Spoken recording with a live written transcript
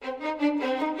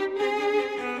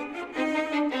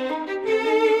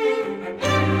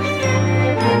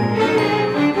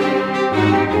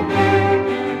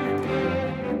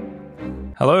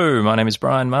my name is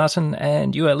Brian Martin,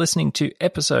 and you are listening to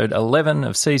episode 11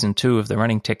 of season 2 of the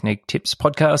Running Technique Tips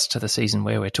podcast, the season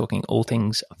where we're talking all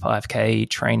things 5K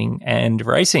training and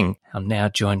racing. I'm now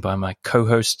joined by my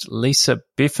co-host Lisa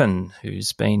Biffin,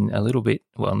 who's been a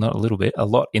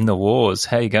lot in the wars.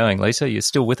 How are you going, Lisa? You're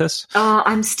still with us?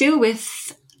 I'm still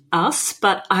with us,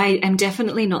 but I am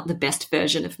definitely not the best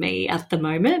version of me at the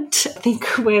moment. I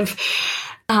think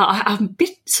I'm a bit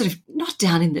sort of not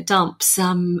down in the dumps,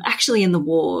 actually in the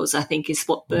wars, I think is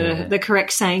what the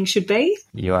correct saying should be.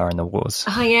 You are in the wars.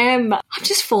 I am. I'm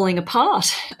just falling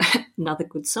apart. Another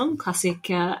good song, classic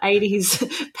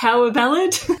 80s power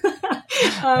ballad.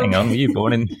 Hang on, were you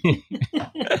born in the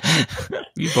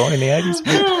 80s?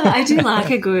 I do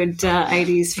like a good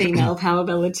 80s female power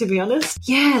ballad, to be honest.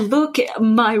 Yeah, look,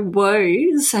 my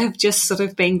woes have just sort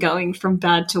of been going from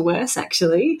bad to worse,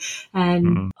 actually.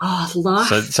 And,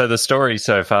 life. So the story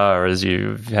so far is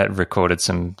you've had recorded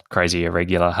some crazy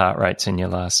irregular heart rates in your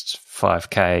last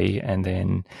 5K, and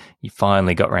then you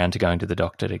finally got round to going to the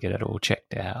doctor to get it all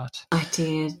checked out. I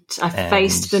did. I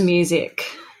faced the music.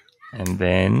 And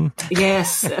then?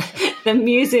 Yes, the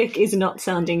music is not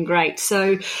sounding great.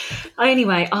 So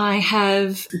anyway, I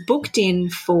have booked in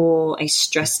for a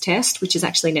stress test, which is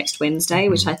actually next Wednesday,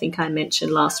 which I think I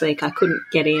mentioned last week. I couldn't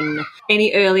get in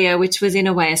any earlier, which was in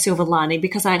a way a silver lining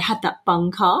because I'd had that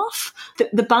bung calf.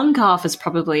 The bung calf is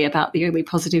probably about the only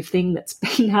positive thing that's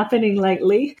been happening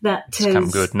lately. It's come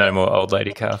good. No more old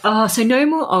lady calf. Oh, so no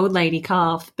more old lady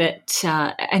calf. But,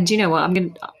 and you know what,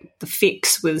 the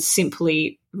fix was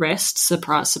simply rest.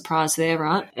 Surprise there,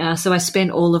 right? So I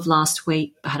spent all of last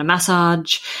week, I had a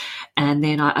massage, and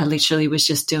then I literally was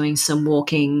just doing some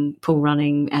walking, pool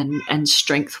running and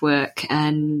strength work.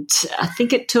 And I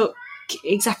think it took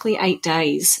exactly 8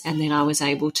 days, and then I was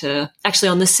able to, actually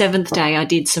on the 7th day I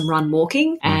did some run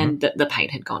walking and the pain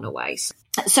had gone away.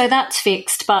 So that's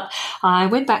fixed, but I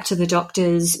went back to the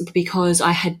doctors because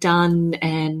I had done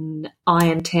an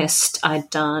iron test, I'd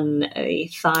done a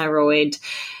thyroid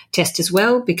test as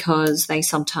well, because they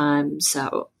sometimes,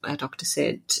 our doctor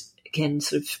said, can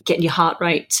sort of get your heart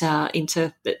rate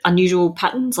into unusual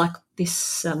patterns like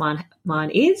this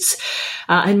mine is.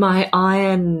 And my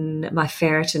iron, my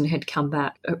ferritin had come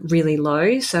back really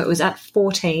low, so it was at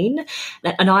 14,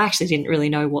 and I actually didn't really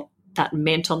know what that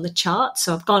meant on the chart.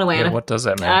 So I've gone away and what does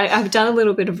that mean? I've done a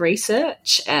little bit of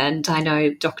research, and I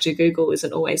know Dr. Google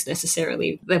isn't always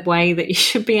necessarily the way that you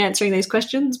should be answering these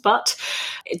questions, but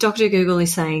Dr. Google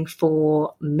is saying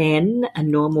for men, a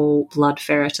normal blood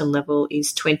ferritin level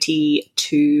is 20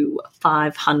 to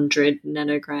 500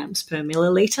 nanograms per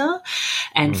milliliter,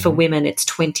 and for women it's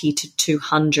 20 to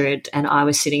 200, and I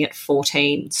was sitting at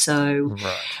 14. So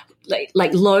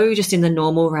like low, just in the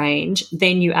normal range.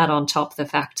 Then you add on top the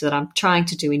fact that I'm trying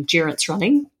to do endurance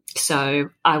running. So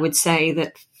I would say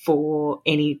that for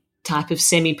any type of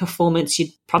semi-performance,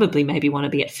 you'd probably maybe want to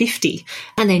be at 50.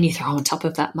 And then you throw on top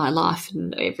of that my life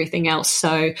and everything else.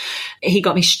 So he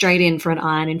got me straight in for an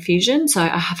iron infusion. So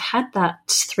I have had that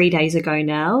 3 days ago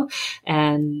now,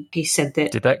 and he said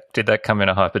that... Did that come in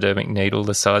a hypodermic needle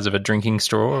the size of a drinking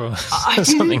straw or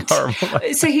something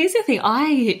horrible? So here's the thing.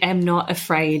 I am not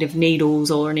afraid of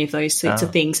needles or any of those sorts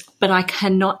of things, but I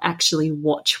cannot actually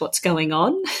watch what's going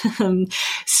on.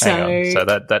 So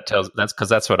that's because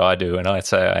that's what I do, and I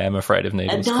say I am afraid of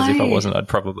needles, because if I wasn't, I'd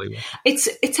probably...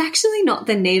 It's actually not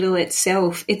the needle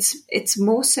itself. It's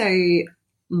more so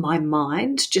my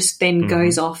mind just then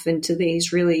goes off into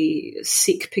these really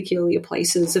sick, peculiar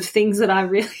places of things that I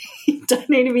really don't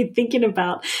need to be thinking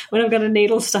about when I've got a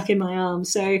needle stuck in my arm.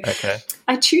 So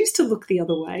I choose to look the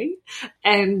other way.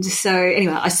 And so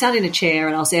anyway, I sat in a chair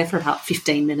and I was there for about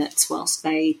 15 minutes whilst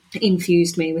they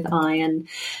infused me with iron.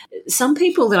 Some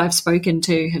people that I've spoken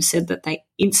to have said that they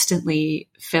instantly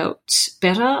felt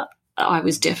better. I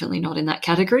was definitely not in that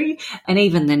category. And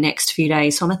even the next few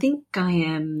days, so I think I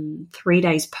am 3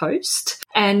 days post.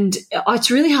 And it's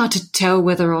really hard to tell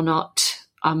whether or not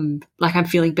I'm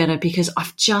feeling better, because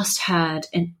I've just had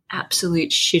an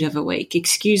absolute shit of a week.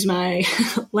 Excuse my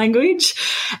language.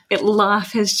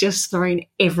 Life has just thrown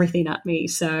everything at me.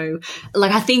 So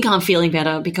I think I'm feeling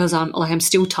better because I'm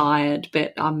still tired,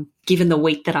 but given the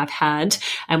week that I've had.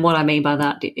 And what I mean by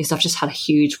that is I've just had a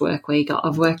huge work week.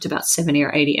 I've worked about 70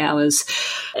 or 80 hours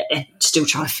and still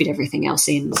trying to fit everything else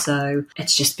in. So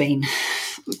it's just been,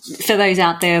 for those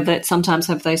out there that sometimes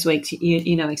have those weeks,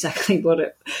 you know exactly what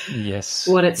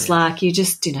it's like. You're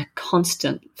just in a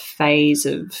constant phase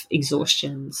of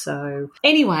exhaustion. So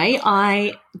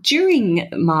anyway, during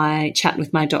my chat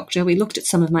with my doctor, we looked at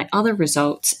some of my other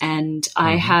results, and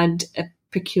I had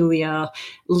peculiar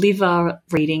liver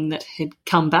reading that had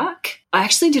come back. I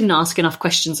actually didn't ask enough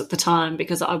questions at the time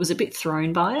because I was a bit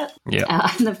thrown by it.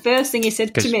 Yeah. And the first thing he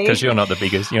said to me, because you're not the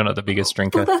biggest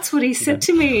drinker. Well, that's what he said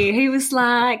to me. He was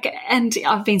like, and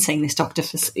I've been seeing this doctor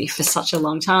for such a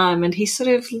long time, and he sort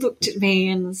of looked at me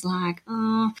and was like,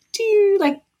 "Oh, do you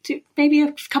like maybe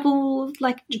a couple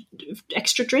like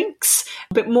extra drinks,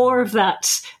 but more of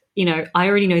that?" You know, I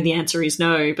already know the answer is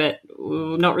no, but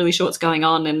not really sure what's going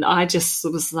on. And I just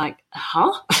was like,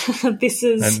 huh? This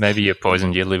is... And maybe you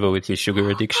poisoned your liver with your sugar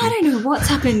addiction. I don't know what's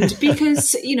happened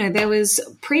because, you know, there was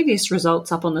previous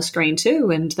results up on the screen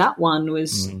too, and that one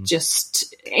was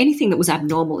just anything that was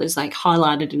abnormal is like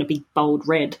highlighted in a big bold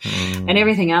red, and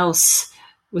everything else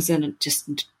was in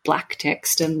just black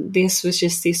text, and this was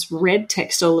just this red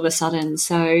text all of a sudden.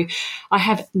 So I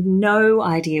have no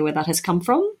idea where that has come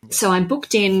from. So I'm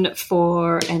booked in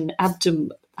for an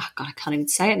abdomen. Oh God, I can't even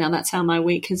say it now. That's how my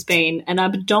week has been. An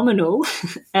abdominal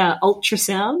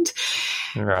ultrasound.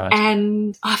 Right.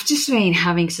 And I've just been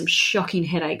having some shocking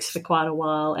headaches for quite a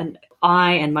while, and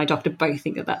I and my doctor both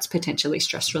think that that's potentially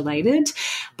stress-related,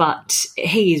 but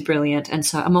he is brilliant, and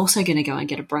so I'm also going to go and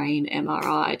get a brain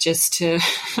MRI just to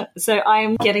 – so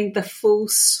I'm getting the full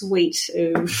suite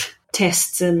of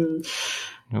tests and –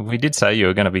 we did say you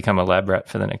were going to become a lab rat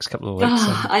for the next couple of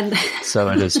weeks, so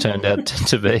it has turned out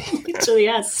to be. It literally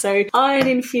has. So iron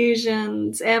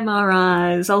infusions,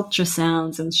 MRIs,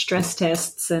 ultrasounds and stress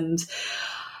tests, and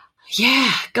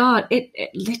yeah, God, it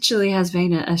literally has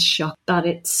been a shock, but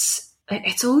it's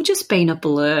all just been a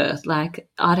blur. Like,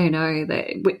 I don't know,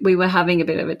 we were having a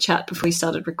bit of a chat before we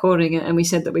started recording it, and we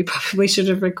said that we probably should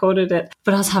have recorded it,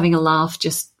 but I was having a laugh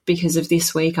just because of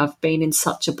this week. I've been in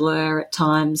such a blur at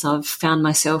times. I've found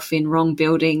myself in wrong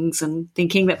buildings and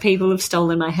thinking that people have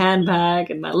stolen my handbag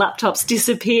and my laptop's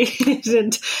disappeared.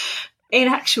 And in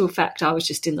actual fact, I was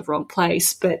just in the wrong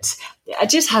place. But I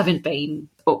just haven't been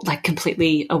like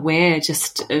completely aware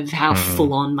just of how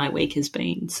full on my week has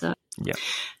been. So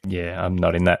yeah, I'm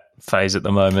not in that phase at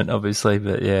the moment, obviously.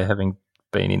 But yeah, having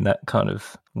been in that kind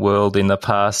of world in the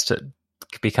past, it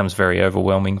becomes very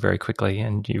overwhelming very quickly,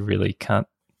 and you really can't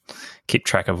keep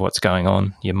track of what's going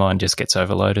on. Your mind just gets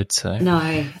overloaded. So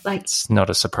no, like it's not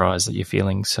a surprise that you're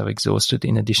feeling so exhausted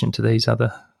in addition to these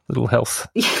other little health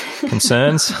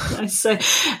concerns. So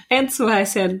hence why I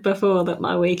said before that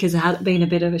my week has been a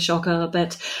bit of a shocker.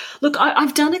 But look,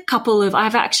 I've done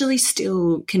I've actually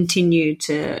still continued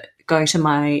to go to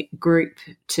my group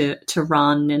to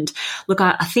run. And look,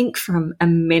 I think from a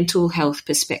mental health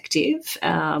perspective,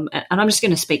 and I'm just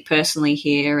going to speak personally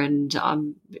here, and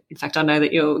in fact, I know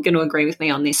that you're going to agree with me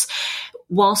on this.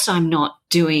 Whilst I'm not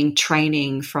doing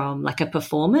training from like a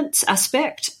performance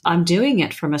aspect, I'm doing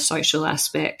it from a social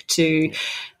aspect to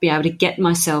be able to get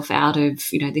myself out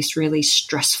of, you know, this really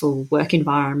stressful work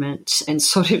environment and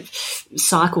sort of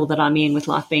cycle that I'm in with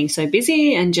life being so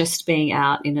busy, and just being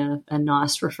out in a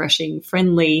nice, refreshing,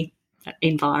 friendly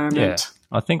environment.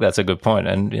 Yeah. I think that's a good point.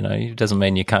 And, you know, it doesn't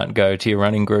mean you can't go to your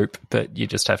running group, but you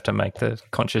just have to make the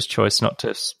conscious choice not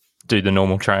to do the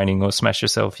normal training or smash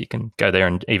yourself. You can go there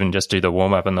and even just do the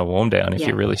warm-up and the warm-down if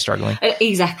you're really struggling.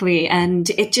 Exactly. And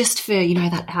it just for, you know,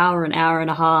 that hour and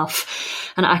a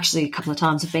half, and actually a couple of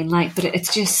times I've been late, but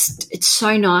it's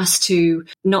so nice to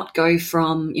not go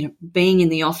from, you know, being in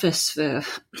the office for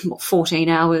 14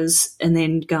 hours and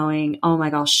then going, oh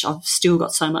my gosh, I've still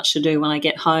got so much to do when I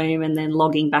get home, and then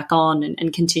logging back on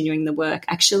and continuing the work,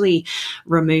 actually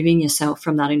removing yourself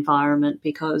from that environment,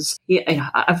 because, you know,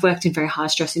 I've worked in very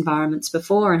high-stress environments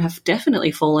before and have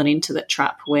definitely fallen into that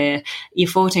trap where your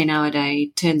 14-hour day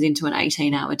turns into an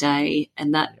 18-hour day,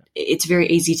 and that it's very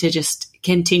easy to just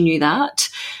continue that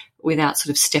without sort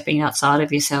of stepping outside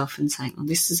of yourself and saying, well,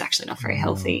 this is actually not very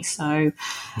healthy. So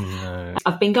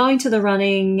I've been going to the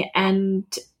running, and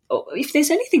if there's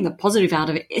anything that's positive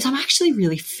out of it is I'm actually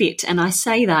really fit. And I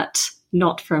say that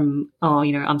not from, oh,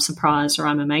 you know, I'm surprised or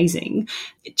I'm amazing.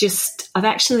 I've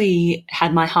actually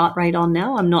had my heart rate on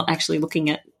now. I'm not actually looking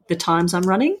at the times I'm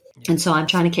running. And so I'm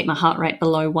trying to keep my heart rate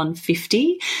below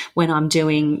 150 when I'm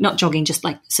doing, not jogging, just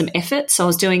like some effort. So I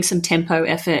was doing some tempo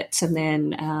efforts and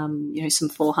then, you know, some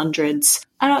 400s.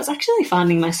 And I was actually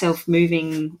finding myself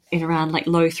moving in around like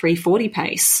low 340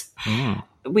 pace,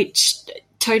 which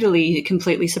totally,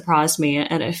 completely surprised me,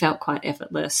 and it felt quite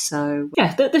effortless. So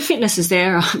yeah, the fitness is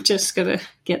there. I've just got to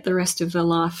get the rest of the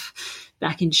life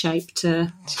back in shape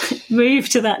to move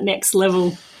to that next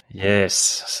level.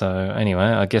 Yes. So anyway,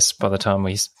 I guess by the time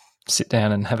we sit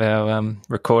down and have our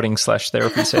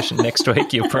recording/therapy session next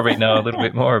week, you'll probably know a little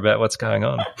bit more about what's going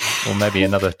on, or maybe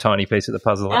another tiny piece of the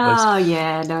puzzle at least. Oh,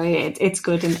 yeah, no, it's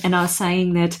good. And I was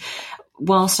saying that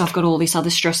whilst I've got all this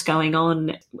other stress going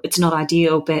on, it's not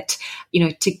ideal, but,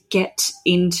 to get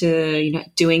into,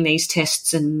 doing these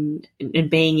tests and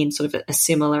being in sort of a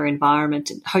similar environment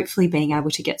and hopefully being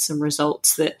able to get some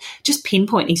results that just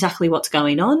pinpoint exactly what's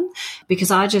going on,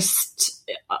 because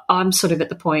I'm sort of at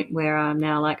the point where I'm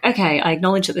now like, okay, I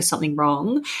acknowledge that there's something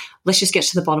wrong. Let's just get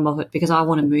to the bottom of it, because I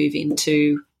want to move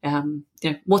into,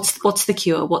 what's the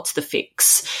cure? What's the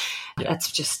fix? Yeah.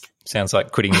 That's just... Sounds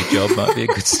like quitting your job might be a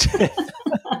good step.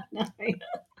 No.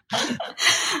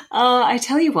 I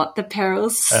tell you what, the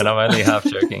perils... And I'm only half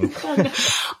joking.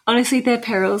 Honestly, the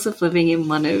perils of living in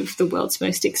one of the world's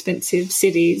most expensive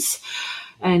cities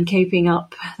and keeping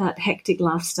up that hectic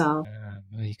lifestyle.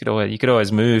 You could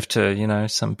always move to,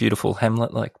 some beautiful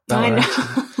hamlet like Ballarat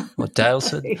or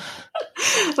Daylesford.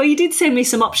 Well, you did send me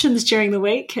some options during the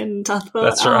week, and I thought...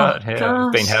 That's right, yeah. Gosh.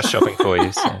 I've been house shopping for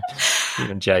you, so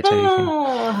even JT can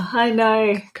I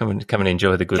know. come and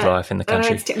enjoy the good life in the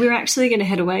country. We were actually going to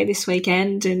head away this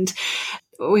weekend, and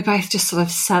we both just sort of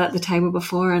sat at the table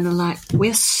before and are like,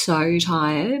 we're so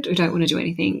tired, we don't want to do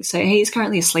anything. So he's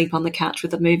currently asleep on the couch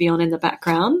with a movie on in the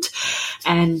background,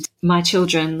 and my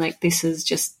children, like, this is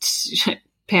just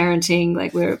parenting,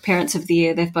 like, we're parents of the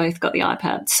year, they've both got the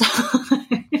iPads.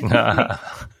 So.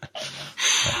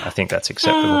 I think that's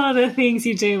acceptable. Oh, the things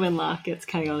you do when life gets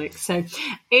chaotic. So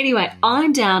anyway,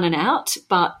 I'm down and out,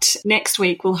 but next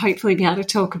week we'll hopefully be able to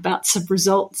talk about some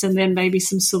results and then maybe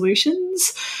some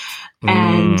solutions.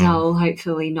 And I'll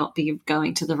hopefully not be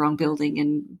going to the wrong building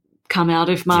and come out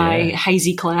of my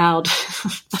hazy cloud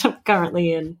that I'm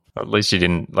currently in. At least you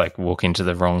didn't walk into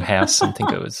the wrong house and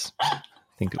think it was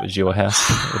your house.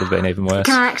 It would have been even worse.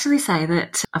 Can I actually say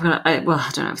that I don't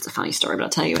know if it's a funny story, but I'll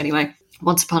tell you anyway.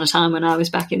 Once upon a time when I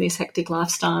was back in this hectic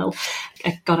lifestyle,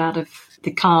 I got out of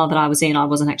the car that I was in. I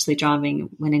wasn't actually driving,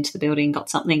 went into the building, got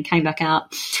something, came back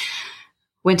out,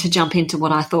 went to jump into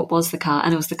what I thought was the car,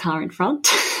 and it was the car in front.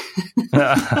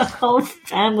 The whole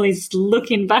family's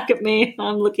looking back at me.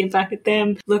 I'm looking back at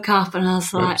them. Look up, and I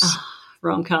was like,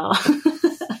 wrong car.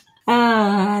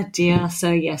 Ah, dear.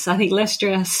 So, yes, I think less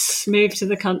stress, move to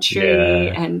the country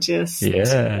and just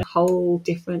a whole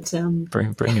different...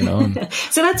 Bring it on.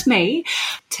 So that's me.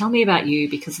 Tell me about you,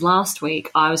 because last week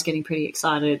I was getting pretty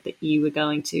excited that you were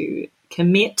going to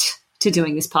commit to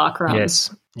doing this park run.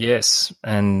 Yes,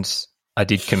 and I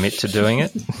did commit to doing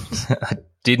it. I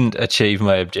didn't achieve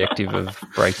my objective of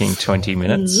breaking 20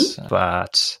 minutes,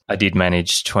 but I did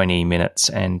manage 20 minutes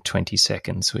and 20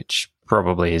 seconds, which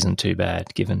probably isn't too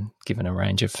bad given a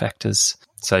range of factors.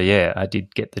 So, I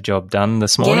did get the job done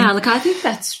this morning. Yeah, look, I think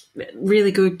that's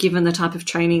really good given the type of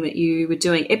training that you were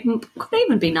doing. It could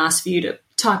even be nice for you to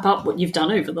type up what you've done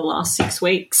over the last 6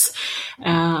 weeks.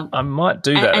 I might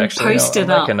do that, and actually. Post it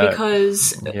up,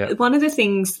 because one of the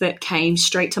things that came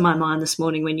straight to my mind this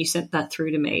morning when you sent that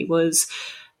through to me was,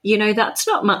 that's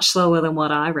not much slower than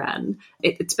what I ran.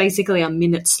 It's basically a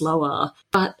minute slower.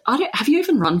 But have you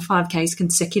even run 5Ks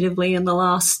consecutively in the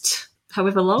last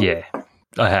however long? Yeah,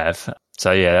 I have.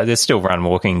 So, there's still run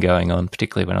walking going on,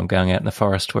 particularly when I'm going out in the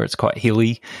forest where it's quite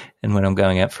hilly and when I'm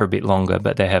going out for a bit longer.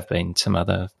 But there have been some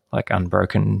other,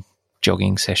 unbroken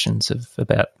jogging sessions of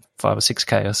about 5 or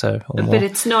 6K or so or more. But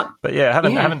it's not... But, I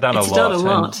haven't done a lot. It's not a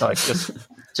lot. And,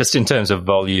 just in terms of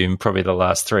volume, probably the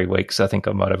last 3 weeks, I think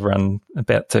I might have run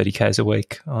about 30Ks a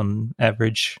week on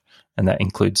average, and that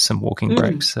includes some walking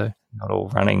breaks, so not all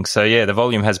running. So, the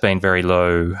volume has been very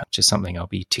low, which is something I'll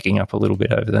be ticking up a little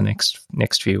bit over the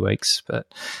next few weeks. But,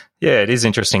 it is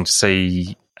interesting to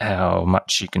see how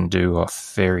much you can do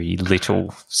off very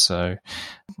little. So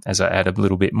as I add a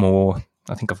little bit more,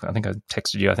 I think I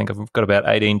texted you, I think I've got about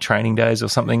 18 training days or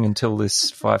something until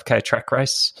this 5K track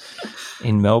race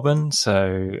in Melbourne.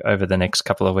 So over the next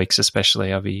couple of weeks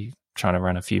especially, I'll be trying to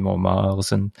run a few more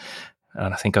miles, and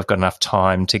I think I've got enough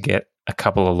time to get a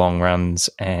couple of long runs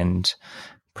and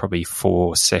probably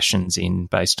 4 sessions in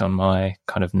based on my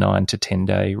kind of 9 to 10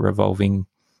 day revolving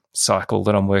cycle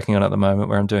that I'm working on at the moment,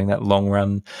 where I'm doing that long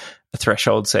run, a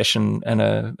threshold session and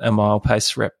a mile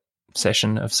pace rep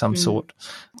session of some sort.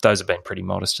 Those have been pretty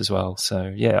modest as well. So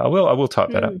I will type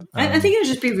that up. I think it would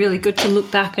just be really good to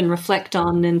look back and reflect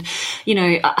on, and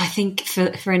I think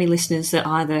for any listeners that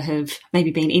either have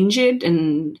maybe been injured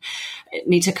and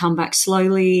need to come back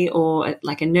slowly, or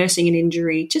like a nursing an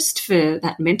injury, just for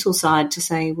that mental side to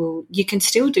say, well, you can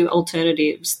still do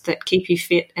alternatives that keep you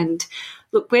fit. And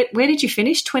look, where did you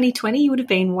finish? 2020? You would have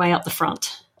been way up the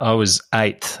front. I was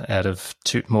 8th out of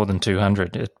more than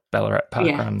 200 at Ballarat Park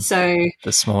Run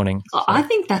this morning. So, I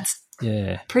think that's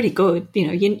pretty good.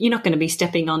 You're not going to be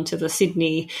stepping onto the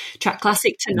Sydney Track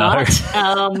Classic tonight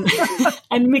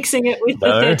and mixing it with the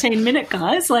 13-minute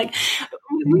guys. Like,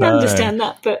 we understand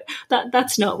that, but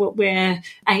that's not what we're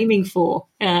aiming for,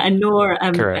 and nor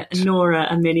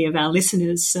are many of our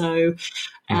listeners. So,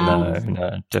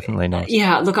 no, definitely not.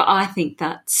 Yeah, look, I think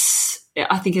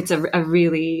it's a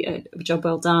really job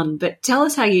well done. But tell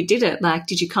us how you did it. Like,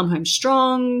 did you come home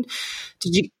strong?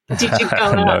 Did you go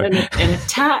out and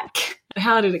attack?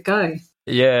 How did it go?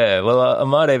 Yeah, well, I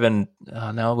might even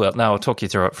I'll talk you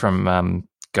through it from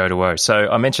Go to Woe. So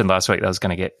I mentioned last week that I was going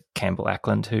to get Campbell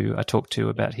Ackland, who I talked to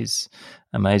about his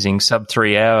amazing sub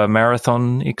 3 hour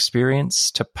marathon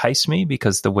experience, to pace me,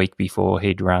 because the week before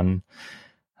he'd run,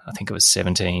 I think it was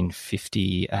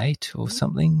 17:58 or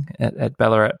something at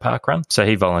Ballarat Park Run. So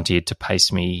he volunteered to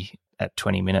pace me at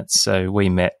 20 minutes. So we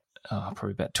met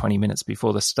probably about 20 minutes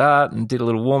before the start and did a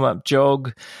little warm-up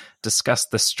jog,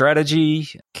 discussed the strategy.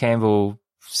 Campbell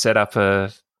set up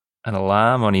an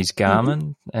alarm on his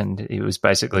Garmin, and it was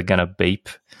basically going to beep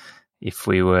if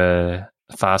we were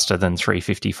faster than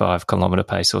 3:55 kilometre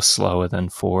pace or slower than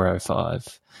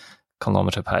 4:05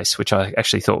 kilometre pace, which I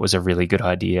actually thought was a really good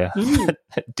idea.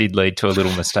 It did lead to a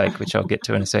little mistake, which I'll get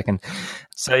to in a second.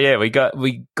 So yeah, we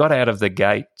got out of the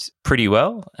gate pretty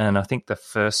well, and I think the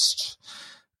first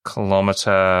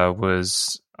kilometre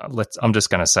was, I'm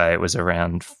just going to say it was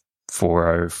around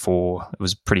 4:04. It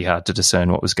was pretty hard to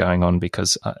discern what was going on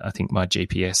because I think my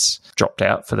GPS dropped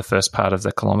out for the first part of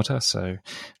the kilometre. So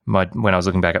when I was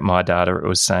looking back at my data, it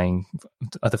was saying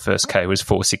the first K was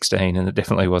 4:16, and it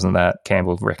definitely wasn't that.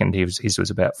 Campbell reckoned his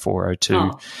was about 4:02.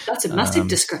 Oh, that's a massive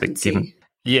discrepancy.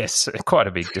 Yes, quite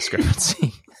a big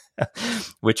discrepancy.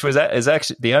 Which is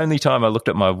actually the only time I looked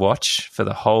at my watch for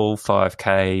the whole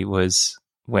 5K was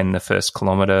when the first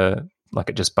kilometre, like,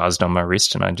 it just buzzed on my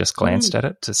wrist, and I just glanced at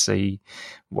it to see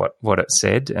what it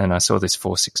said, and I saw this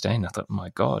 4:16. I thought, my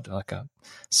God, like, I'm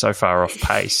so far off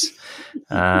pace.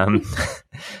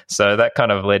 So that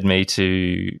kind of led me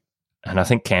to, and I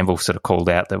think Campbell sort of called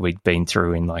out that we'd been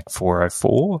through in like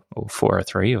 4:04 or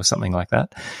 4:03 or something like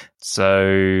that.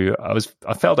 So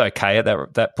I felt okay at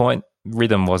that point.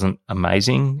 Rhythm wasn't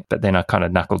amazing, but then I kind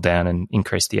of knuckled down and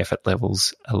increased the effort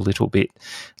levels a little bit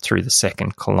through the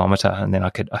second kilometre, and then I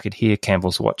could hear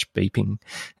Campbell's watch beeping,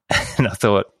 and I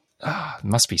thought, it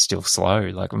must be still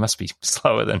slow. Like, it must be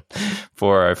slower than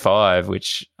 4:05,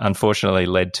 which unfortunately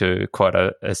led to quite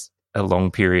a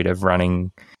long period of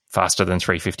running faster than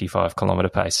 3:55 kilometre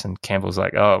pace. And Campbell's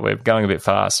like, oh, we're going a bit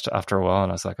fast after a while.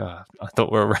 And I was like, oh, I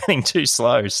thought we were running too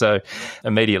slow. So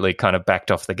immediately kind of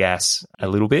backed off the gas a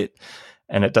little bit.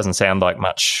 And it doesn't sound like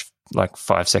much, like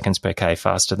 5 seconds per K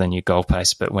faster than your goal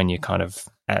pace. But when you kind of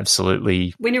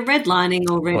absolutely... When you're redlining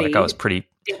already... Like, I was pretty...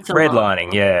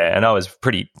 Redlining, yeah. And I was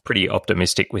pretty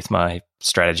optimistic with my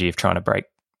strategy of trying to break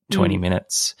 20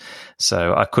 minutes.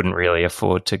 So I couldn't really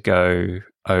afford to go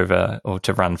over or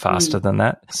to run faster than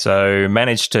that. So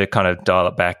managed to kind of dial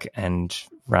it back and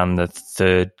run the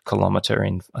third kilometre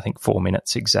in, I think, 4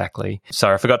 minutes exactly.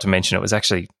 Sorry, I forgot to mention it was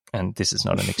actually, and this is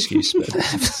not an excuse, but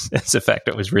it's a fact,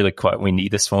 it was really quite windy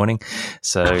this morning.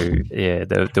 So yeah,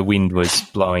 the wind was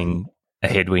blowing a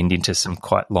headwind into some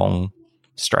quite long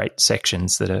straight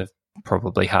sections that are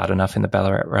probably hard enough in the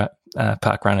Ballarat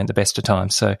Park Run in the best of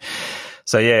times.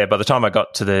 So yeah, by the time I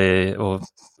got to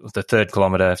the third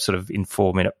kilometre, sort of in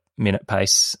 4 minute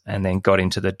pace, and then got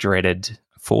into the dreaded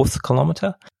fourth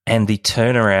kilometre, and the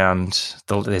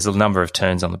turnaround, there's a number of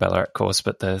turns on the Ballarat course,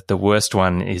 but the worst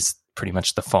one is pretty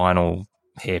much the final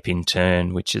hairpin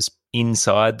turn, which is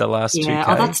inside the last 2K.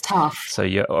 Oh, that's tough. So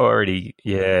you're already,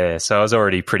 so I was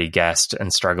already pretty gassed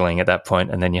and struggling at that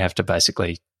point, and then you have to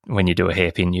basically, when you do a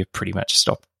hairpin, you pretty much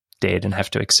stop dead and have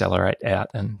to accelerate out,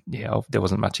 and there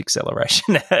wasn't much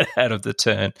acceleration out of the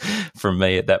turn from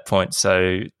me at that point.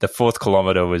 So the fourth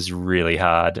kilometre was really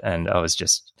hard, and I was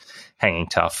just hanging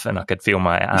tough, and I could feel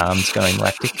my arms going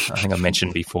lactic. I think I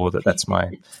mentioned before that's my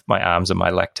arms are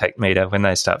my lactate meter. When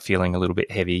they start feeling a little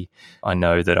bit heavy, I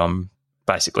know that I'm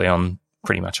basically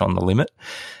pretty much on the limit.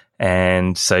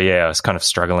 And so I was kind of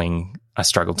struggling. I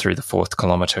struggled through the fourth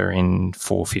kilometre in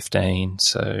 4:15,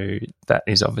 so that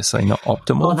is obviously not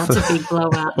optimal. Oh, that's a big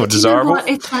blowout. Or desirable. You know what?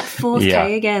 It's that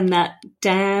 4K again, that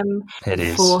damn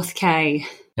 4K.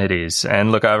 It is.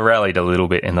 And look, I rallied a little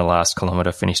bit in the last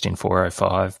kilometre, finished in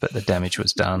 4:05, but the damage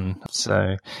was done.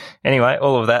 So anyway,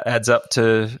 all of that adds up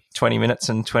to 20 minutes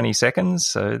and 20 seconds.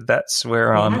 So that's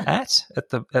where I'm at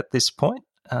this point,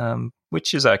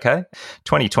 which is okay.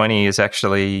 2020 is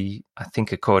actually, I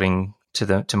think, according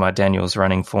to my Daniels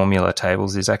running formula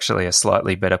tables, is actually a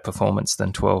slightly better performance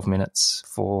than 12 minutes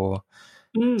for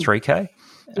 3K.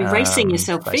 You're racing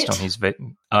yourself based fit. On his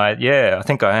I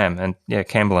think I am. And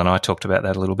Campbell and I talked about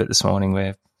that a little bit this morning,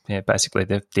 where basically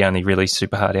the only really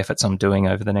super hard efforts I'm doing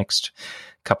over the next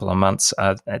couple of months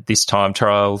are at this time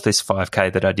trial, this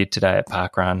 5K that I did today at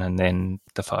Parkrun, and then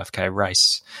the 5K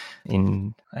race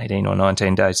in 18 or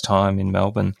 19 days' time in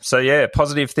Melbourne. So, yeah,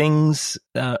 positive things.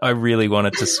 I really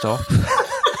wanted to stop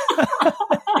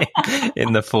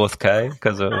in the 4K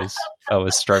because I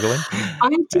was struggling.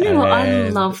 I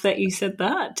love that you said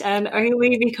that, and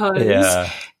only because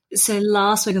so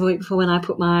last week or the week before when I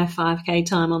put my 5K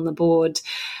time on the board,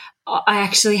 I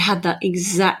actually had that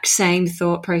exact same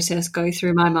thought process go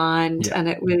through my mind, and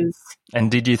it was...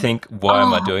 And did you think, why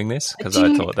am I doing this? Because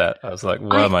I thought that. I was like,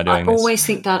 why am I doing this? I always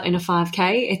think that in a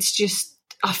 5K. It's just,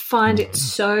 I find it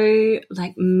so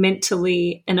like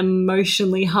mentally and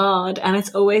emotionally hard, and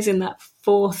it's always in that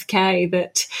 4K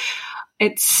that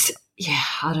it's,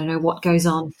 I don't know what goes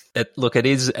on.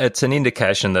 It's an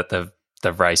indication that the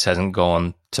race hasn't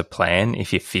gone to plan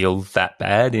if you feel that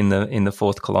bad in the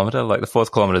fourth kilometre. Like the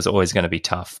fourth kilometre is always going to be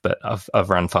tough, but I've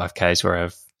run 5Ks where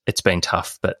it's been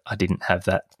tough, but I didn't have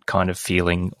that kind of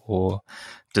feeling or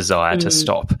desire to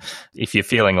stop. If you're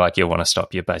feeling like you want to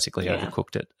stop, you basically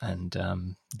overcooked it, and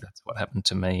that's what happened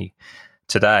to me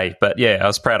today. But I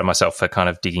was proud of myself for kind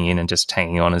of digging in and just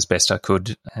hanging on as best I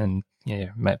could, and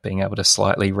being able to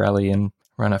slightly rally and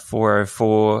run a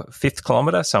 4:04 fifth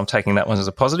kilometre. So I'm taking that one as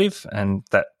a positive, and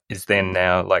that is then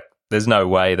now like there's no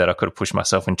way that I could have pushed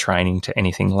myself in training to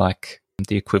anything like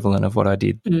the equivalent of what I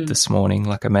did this morning.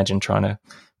 Like imagine trying to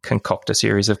concoct a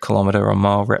series of kilometre or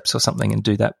mile reps or something and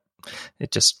do that.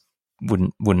 It just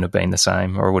wouldn't have been the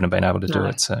same, or I wouldn't have been able to do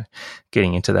it. So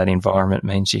getting into that environment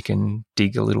means you can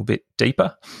dig a little bit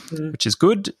deeper, which is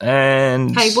good.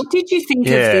 And hey, what did you think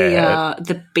of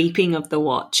the beeping of the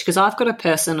watch? Because I've got a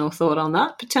personal thought on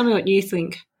that, but tell me what you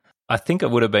think. I think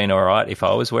it would have been all right if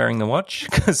I was wearing the watch,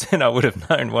 because then I would have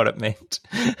known what it meant.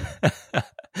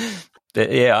 But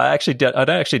I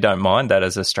don't mind that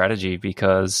as a strategy,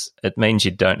 because it means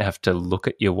you don't have to look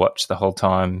at your watch the whole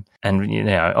time. And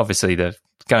obviously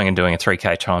going and doing a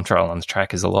 3K time trial on the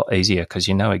track is a lot easier because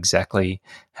you know exactly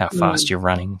how fast you're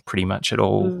running pretty much at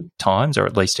all times, or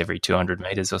at least every 200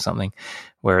 metres or something.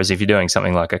 Whereas if you're doing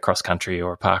something like a cross country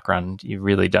or a park run, you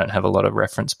really don't have a lot of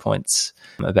reference points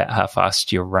about how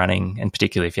fast you're running, and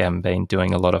particularly if you haven't been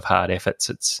doing a lot of hard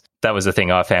efforts. That was the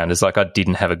thing I found, is like I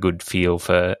didn't have a good feel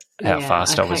for how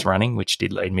fast I was running, which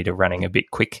did lead me to running a bit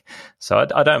quick. So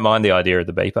I don't mind the idea of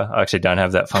the beeper. I actually don't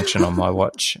have that function on my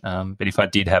watch, but if I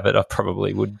did have it, I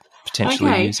probably would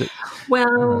potentially use it.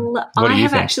 Well, I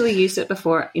have actually used it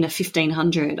before in a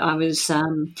 1500. I was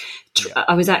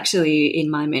actually,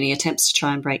 in my many attempts to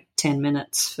try and break 10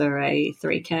 minutes for a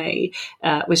 3K,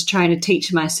 was trying to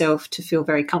teach myself to feel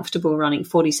very comfortable running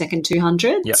 40-second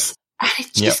 200s. Yep. And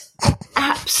it just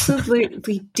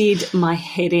absolutely did my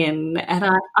head in. And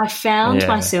I found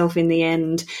myself in the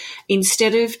end,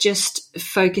 instead of just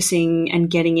focusing and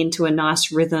getting into a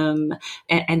nice rhythm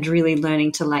and really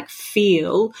learning to like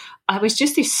feel, I was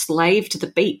just this slave to the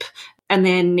beep. And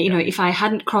then, if I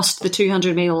hadn't crossed the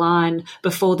 200-metre line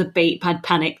before the beep, I'd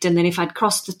panicked. And then if I'd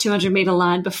crossed the 200-metre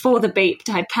line before the beep,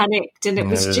 I'd panicked. And it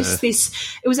was just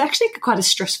it was actually quite a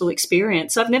stressful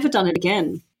experience. So I've never done it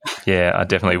again. Yeah, I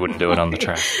definitely wouldn't do it on the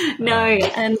track. No,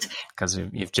 and because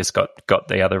you've just got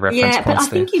the other reference points. Yeah, but I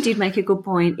think you did make a good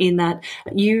point in that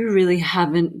you really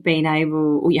haven't been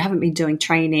able, or you haven't been doing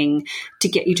training to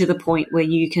get you to the point where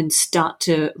you can start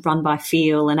to run by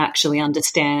feel and actually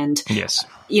understand. Yes.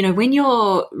 When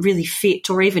you're really fit,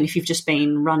 or even if you've just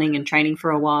been running and training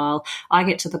for a while, I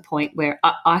get to the point where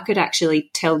I could actually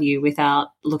tell you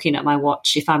without looking at my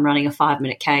watch if I'm running a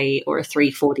 5-minute K or a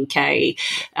 3:40K.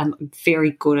 I'm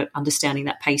very good at understanding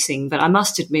that pacing. But I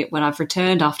must admit, when I've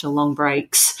returned after long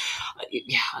breaks,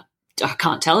 I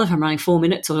can't tell if I'm running 4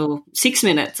 minutes or 6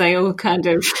 minutes. They all kind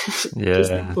of just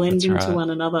blend into one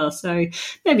another. So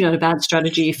maybe not a bad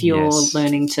strategy if you're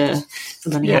learning how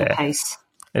to pace.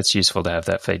 It's useful to have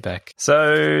that feedback.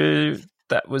 So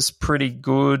that was pretty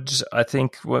good. I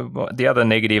think the other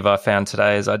negative I found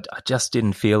today is I just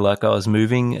didn't feel like I was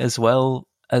moving as well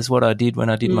as what I did when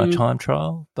I did my time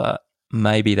trial, but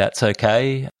maybe that's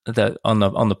okay. On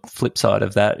the flip side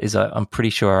of that is I'm pretty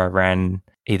sure I ran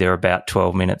either about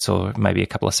 12 minutes or maybe a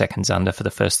couple of seconds under for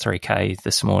the first 3K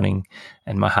this morning,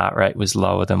 and my heart rate was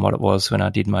lower than what it was when I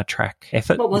did my track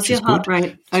effort. What was your heart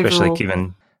rate overall? Especially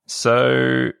given...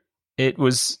 So... It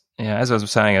was, as I was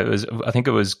saying, I think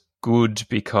it was good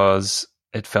because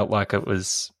it felt like it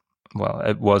was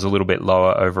a little bit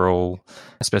lower overall,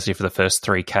 especially for the first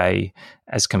 3K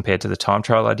as compared to the time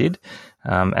trial I did.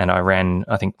 And I ran,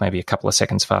 I think, maybe a couple of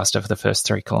seconds faster for the first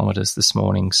 3 kilometres this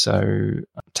morning. So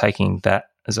I'm taking that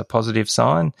as a positive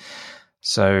sign.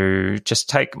 So just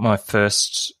take my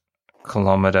first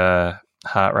kilometre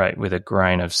heart rate with a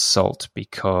grain of salt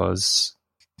because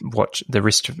the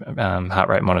wrist heart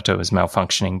rate monitor was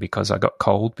malfunctioning because I got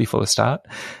cold before the start.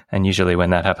 And usually when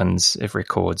that happens, it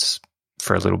records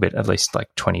for a little bit, at least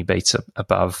like 20 beats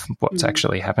above what's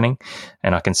actually happening.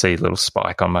 And I can see a little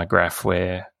spike on my graph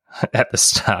where at the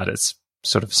start it's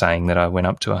sort of saying that I went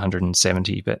up to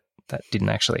 170, but that didn't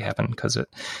actually happen because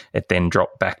it then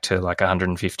dropped back to like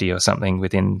 150 or something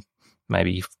within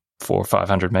maybe 400 or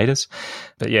 500 meters.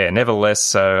 But yeah, nevertheless,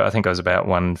 so I think I was about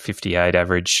 158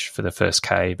 average for the first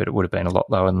K, but it would have been a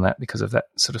lot lower than that because of that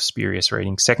sort of spurious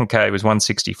reading. Second K was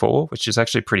 164, which is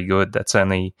actually pretty good. That's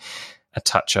only a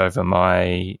touch over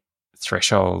my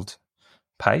threshold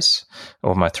pace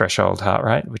or my threshold heart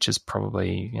rate, which is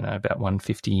probably, about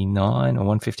 159 or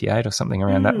 158 or something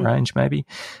around that range maybe.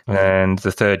 And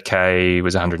the third K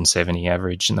was 170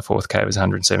 average and the fourth K was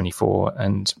 174,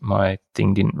 and my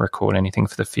thing didn't record anything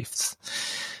for the fifth,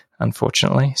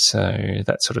 unfortunately. So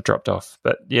that sort of dropped off.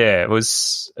 But yeah, it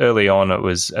was early on, it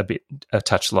was a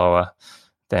touch lower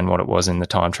than what it was in the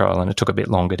time trial, and it took a bit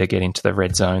longer to get into the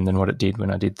red zone than what it did when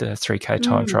I did the 3K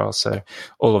time trial. So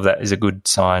all of that is a good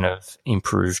sign of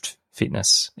improved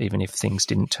fitness, even if things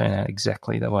didn't turn out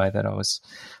exactly the way that I was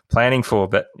planning for.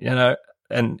 But,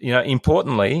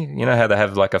 importantly, how they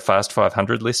have like a Fast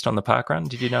 500 list on the parkrun?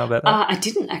 Did you know about that? I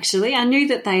didn't actually. I knew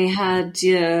that they had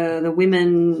the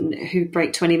women who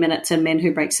break 20 minutes and men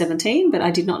who break 17, but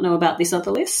I did not know about this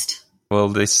other list. Well,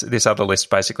 this other list,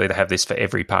 basically they have this for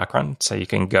every parkrun. So you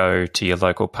can go to your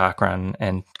local parkrun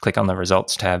and click on the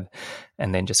results tab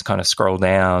and then just kind of scroll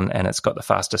down, and it's got the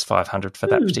fastest 500 for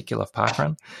that particular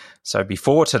parkrun. So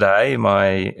before today,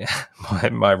 my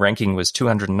ranking was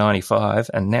 295,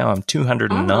 and now I'm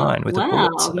 209 with a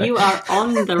bullet. So you are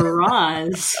on the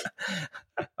rise.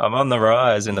 I'm on the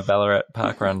rise in the Ballarat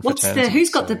parkrun. Who's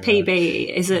got the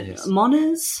PB? Is it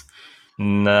Monners?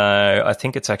 No, I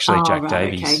think it's actually Jack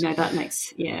Davies. Okay, no, that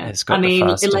makes, let's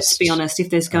be honest,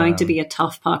 if there's going to be a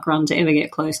tough park run to ever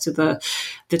get close to the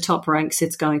top ranks,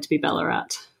 it's going to be Ballarat.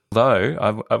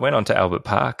 Although I went on to Albert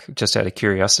Park just out of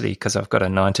curiosity because I've got a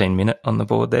 19-minute on the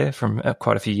board there from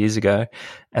quite a few years ago,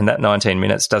 and that 19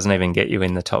 minutes doesn't even get you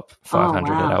in the top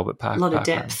 500 at Albert Park. A lot of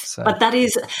depth. So, but that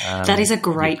is a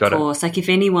great course. Like if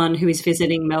anyone who is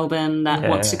visiting Melbourne that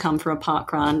wants to come for a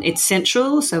park run, it's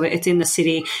central, so it's in the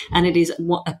city, and it is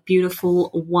a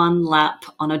beautiful one lap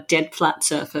on a dead flat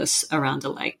surface around a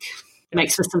lake. It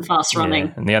makes for some fast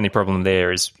running. And the only problem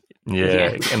there is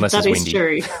unless it's windy. That is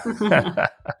true.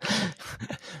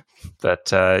 But,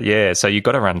 so you've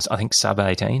got to run, I think, sub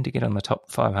 18 to get on the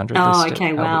top 500. Oh,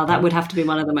 okay, wow. That would have to be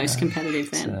one of the most competitive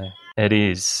then. So it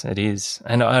is.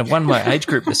 And I won my age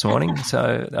group this morning,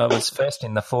 so I was first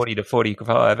in the 40 to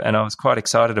 45, and I was quite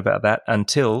excited about that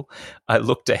until I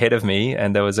looked ahead of me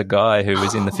and there was a guy who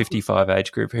was in the 55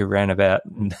 age group who ran about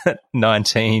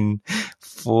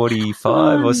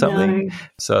 1945 or something. No.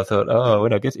 So I thought,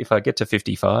 if I get to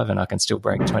 55 and I can still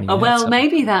break 20 minutes. Well,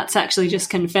 maybe that's actually just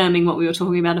confirming what we were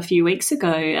talking about a few weeks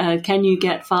ago. Can you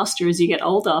get faster as you get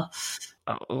older?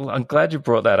 I'm glad you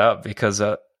brought that up because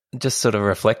just sort of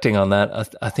reflecting on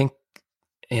that, I think,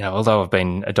 although I've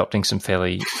been adopting some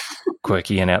fairly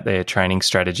quirky and out there training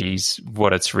strategies,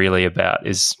 what it's really about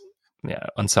is,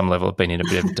 on some level I've been in a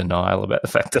bit of denial about the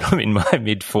fact that I'm in my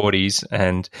mid-40s,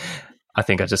 and I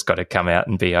think I just got to come out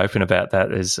and be open about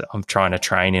that as I'm trying to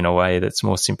train in a way that's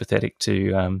more sympathetic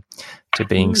to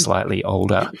being slightly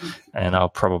older, and I'll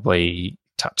probably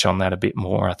touch on that a bit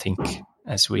more, I think,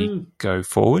 as we go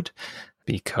forward.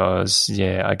 Because,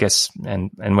 I guess, and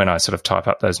when I sort of type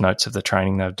up those notes of the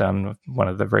training that I've done, one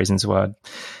of the reasons why I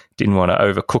didn't want to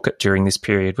overcook it during this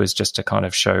period was just to kind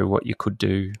of show what you could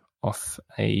do off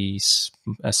a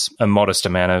modest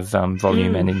amount of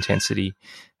volume and intensity,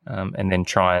 and then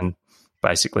try and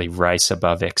basically race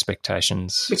above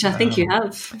expectations. Which I think you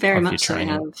have, very much so you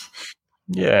have.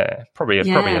 Yeah, probably a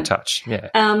touch. Yeah,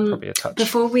 probably a touch.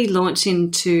 Before we launch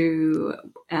into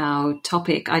our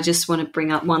topic, I just want to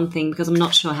bring up one thing because I'm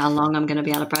not sure how long I'm going to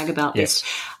be able to brag about this.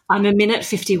 I'm a minute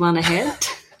 51 ahead.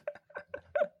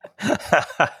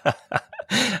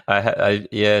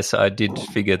 I did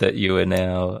figure that you were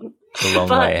now a long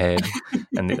way ahead,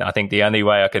 and I think the only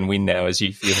way I can win now is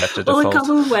you have to default. Well, a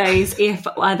couple of ways. If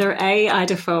either A, I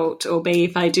default, or B,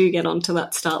 if I do get onto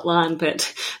that start line,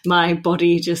 but my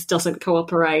body just doesn't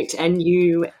cooperate, and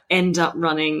you end up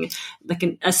running like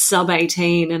a sub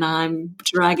 18, and I'm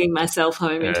dragging myself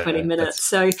home in 20 minutes.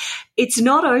 So it's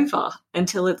not over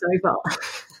until it's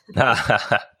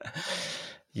over.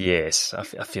 Yes, I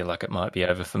feel like it might be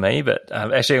over for me, but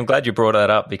actually I'm glad you brought that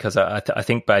up because I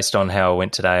think based on how I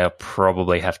went today, I'll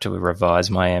probably have to revise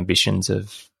my ambitions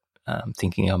of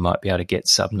thinking I might be able to get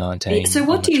sub 19. So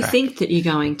what do you track. think that you're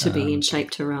going to be in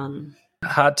shape to run?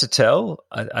 Hard to tell.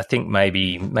 I think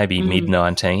maybe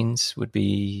mid-19s would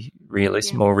be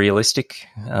more realistic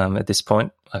at this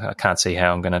point. I can't see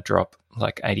how I'm going to drop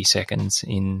like 80 seconds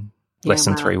in less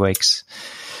than 3 weeks.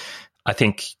 I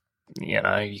think,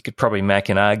 you could probably make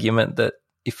an argument that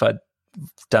if I'd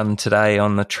done today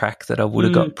on the track that I would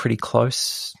have got pretty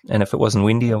close, and if it wasn't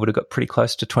windy I would have got pretty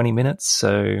close to 20 minutes.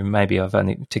 So maybe I've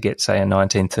only to get, say, a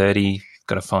 19:30,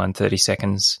 got to find 30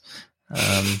 seconds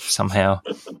somehow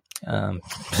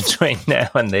between now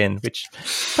and then, which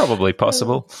is probably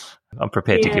possible. I'm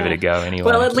prepared to give it a go anyway.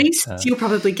 Well, at least you'll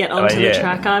probably get onto the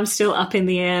track. I'm still up in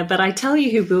the air, but I tell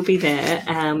you who will be there,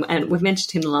 and we've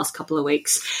mentioned him the last couple of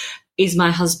weeks, is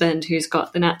my husband, who's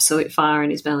got an absolute fire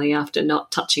in his belly after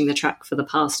not touching the track for the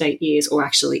past 8 years, or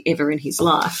actually ever in his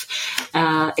life.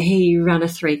 He ran a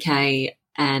 3K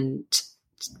and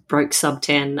broke sub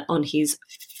 10 on his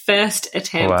first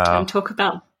attempt. Wow. And talk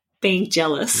about being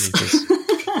jealous.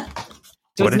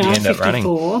 What did you end up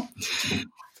running?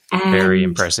 Very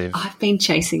impressive. I've been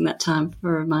chasing that time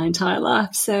for my entire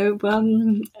life, so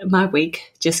my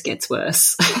week just gets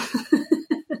worse.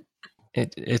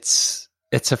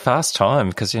 It's a fast time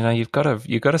because you've got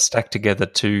to stack together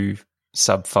 2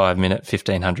 sub 5 minute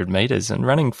 1500 meters, and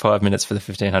running 5 minutes for the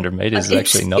 1500 meters is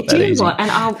actually not that easy. And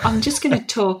I'm just going to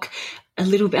talk a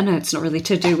little bit. I know it's not really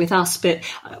to do with us, but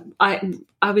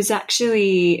I was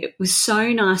actually, it was so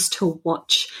nice to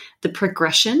watch the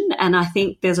progression, and I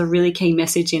think there's a really key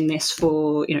message in this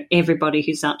for everybody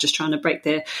who's not just trying to break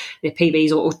their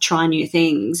PBs or try new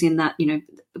things. In that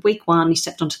week 1 he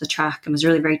stepped onto the track and was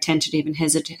really very tentative and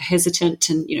hesitant,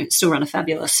 and still run a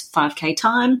fabulous 5K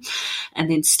time,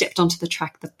 and then stepped onto the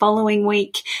track the following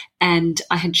week, and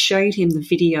I had showed him the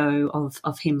video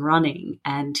of him running,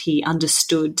 and he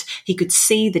understood, he could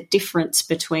see the difference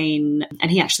between,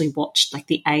 and he actually watched like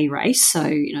the A race, so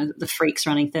the freaks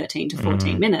running 13 to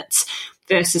 14 minutes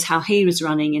versus how he was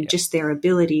running, and just their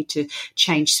ability to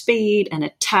change speed and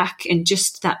attack, and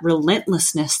just that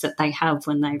relentlessness that they have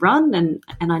when they run. And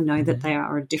I know that they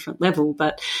are at a different level,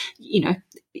 but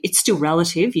it's still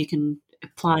relative. You can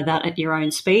apply that at your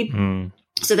own speed.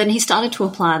 So then he started to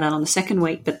apply that on the second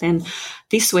week, but then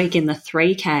this week in the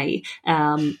 3K,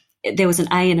 there was an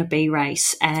A and a B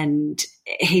race, and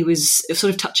he was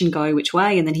sort of touch and go which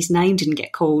way, and then his name didn't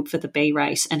get called for the B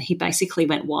race, and he basically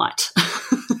went white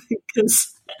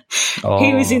because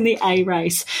he was in the A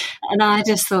race. And I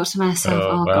just thought to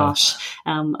myself, gosh,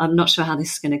 I'm not sure how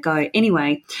this is going to go.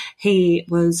 Anyway, he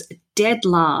was dead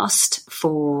last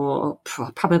for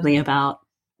probably about,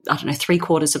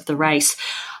 3/4 of the race,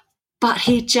 but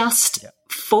he just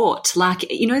fought. Like,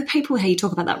 people how you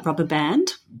talk about that rubber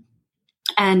band?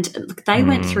 And they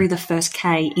went through the first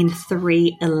K in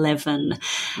 3:11.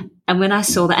 And when I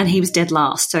saw that, and he was dead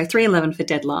last, so 3:11 for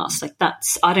dead last, like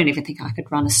I don't even think I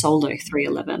could run a solo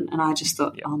 3:11. And I just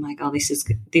thought, oh my God, this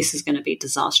is going to be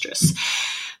disastrous.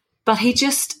 But he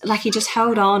just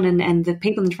held on, and the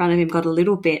people in front of him got a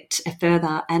little bit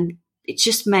further, and it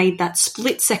just made that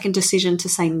split-second decision to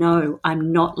say, no,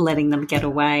 I'm not letting them get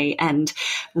away, and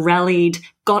rallied,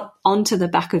 got onto the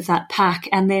back of that pack,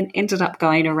 and then ended up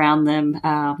going around them.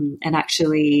 And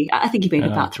actually, I think he beat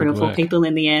about 3 or 4 people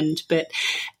in the end. But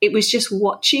it was just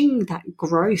watching that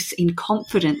growth in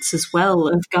confidence as well,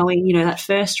 of going, that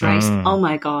first race, oh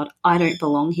my God, I don't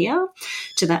belong here,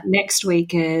 to that next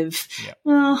week of,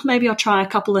 maybe I'll try a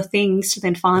couple of things, to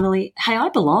then finally, hey, I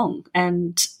belong.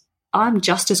 And I'm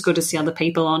just as good as the other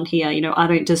people on here. I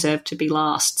don't deserve to be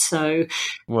last. So,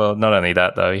 well, not only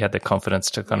that though, he had the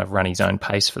confidence to kind of run his own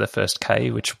pace for the first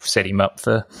K, which set him up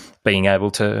for being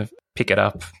able to pick it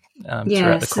up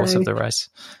throughout the course of the race,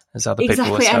 as other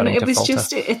people were starting to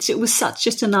falter. It was such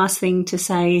just a nice thing to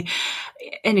say,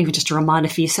 and even just a reminder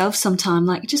for yourself sometime,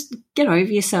 like, just get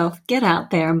over yourself, get out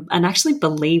there, and actually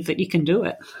believe that you can do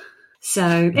it. So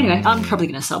anyway, I'm probably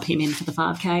going to sub him in for the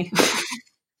 5K.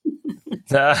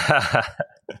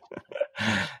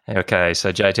 Okay,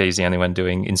 so JT is the only one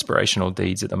doing inspirational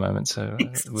deeds at the moment, so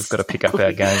we've got to pick up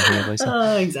our game here, Lisa.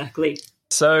 Oh, exactly.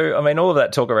 So, all of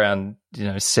that talk around,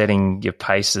 setting your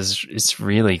pace is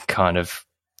really kind of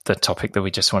the topic that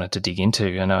we just wanted to dig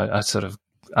into. And I sort of,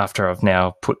 after I've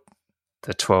now put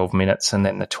the 12 minutes and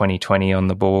then the 20-20 on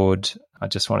the board, I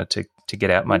just wanted to get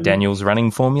out my Daniels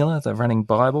running formula, the running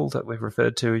Bible that we've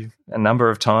referred to a number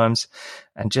of times,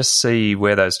 and just see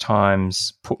where those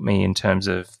times put me in terms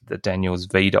of the Daniels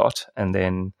VDOT, and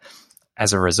then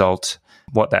as a result,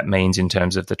 what that means in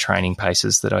terms of the training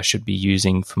paces that I should be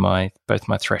using for both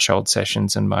my threshold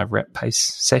sessions and my rep pace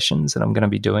sessions that I'm going to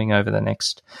be doing over the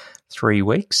next 3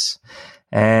 weeks.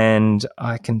 And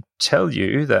I can tell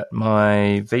you that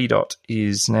my VDOT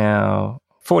is now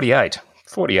 48.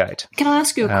 48. Can I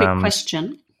ask you a quick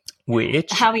question?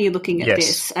 Which? How are you looking at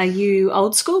this? Are you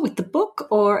old school with the book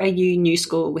or are you new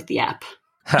school with the app?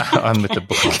 I'm with the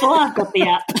book. Well, I've got the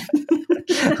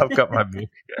app. I've got my book.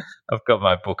 I've got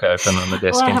my book open on the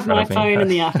desk in front of me. I have my phone and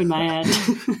the app in my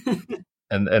hand.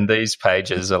 and these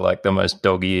pages are like the most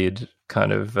dog-eared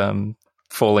kind of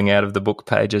falling out of the book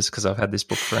pages because I've had this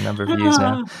book for a number of years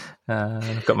now.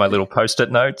 I've got my little Post-it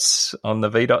notes on the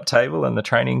VDOT table and the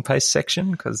training pace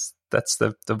section because that's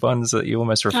the ones that you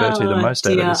almost refer to the most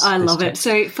out of this. I love it.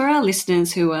 So for our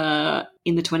listeners who are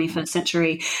in the 21st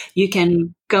century, you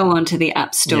can go onto the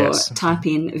App Store, type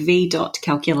in VDOT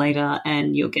calculator,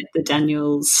 and you'll get the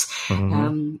Daniels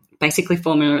basically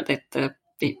formula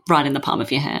right in the palm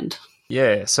of your hand.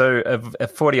 Yeah, so a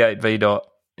 48 VDOT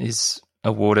is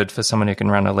awarded for someone who can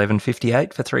run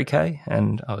 11:58 for 3K,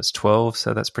 and I was 12,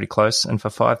 so that's pretty close. And for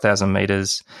 5,000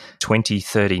 meters,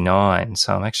 20:39.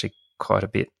 So I'm actually quite a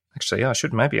bit. Actually, I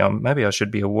should maybe I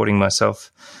should be awarding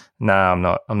myself. No, I'm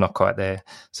not. I'm not quite there.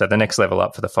 So the next level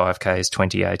up for the 5K is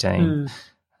 20:18.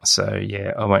 So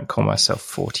yeah, I won't call myself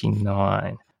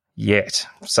 49 yet.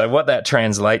 So what that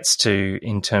translates to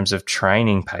in terms of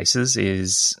training paces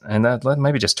is, and let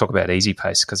maybe just talk about easy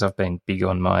pace because I've been big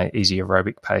on my easy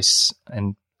aerobic pace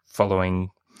and following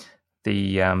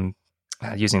the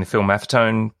using the Phil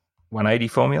Maffetone 180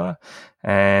 formula,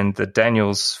 and the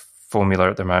Daniels formula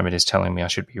at the moment is telling me I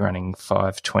should be running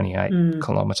 5:28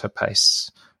 kilometre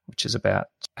pace, which is about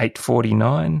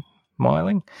 8:49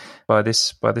 miling by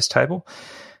this table.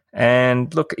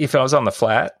 And look, if I was on the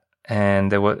flat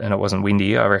and it wasn't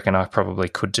windy, I reckon I probably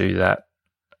could do that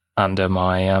under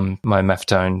my my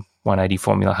Maffetone 180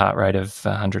 formula heart rate of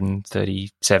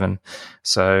 137.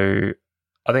 So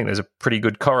I think there's a pretty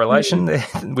good correlation there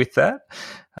with that.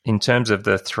 In terms of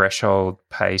the threshold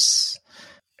pace,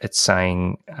 it's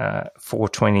saying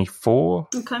 4:24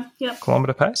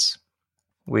 kilometre pace,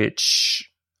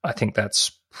 which I think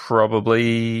that's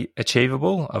probably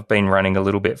achievable. I've been running a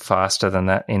little bit faster than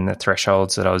that in the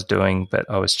thresholds that I was doing, but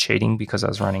I was cheating because I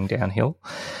was running downhill.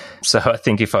 So I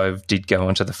think if I did go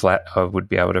onto the flat, I would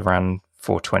be able to run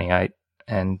 4:28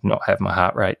 and not have my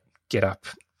heart rate get up.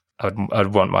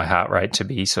 I'd want my heart rate to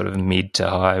be sort of mid to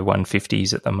high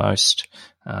 150s at the most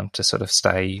to sort of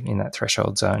stay in that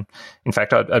threshold zone. In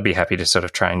fact, I'd be happy to sort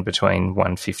of train between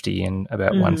 150 and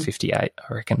about 158, I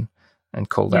reckon, and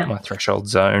call that my threshold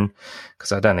zone,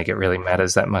 because I don't think it really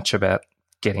matters that much about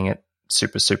getting it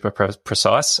super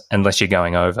precise unless you're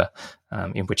going over,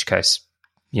 in which case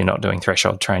you're not doing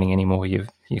threshold training anymore. You're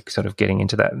sort of getting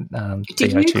into that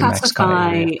Did VO2 you max kind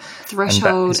of area.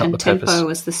 Threshold and tempo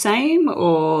as the same,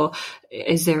 or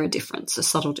is there a difference, a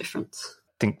subtle difference?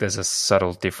 I think there's a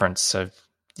subtle difference. So,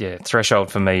 yeah, threshold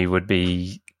for me would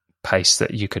be pace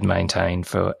that you could maintain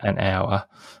for an hour.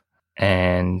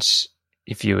 And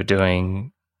if you were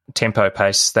doing tempo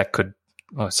pace,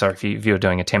 if you were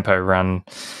doing a tempo run,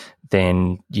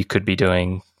 then you could be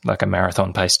doing like a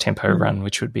marathon pace tempo run,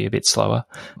 which would be a bit slower,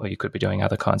 or you could be doing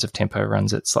other kinds of tempo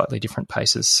runs at slightly different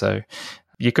paces. So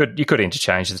you could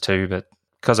interchange the two, but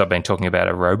because I've been talking about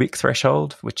aerobic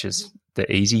threshold, which is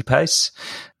the easy pace,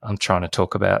 I'm trying to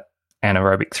talk about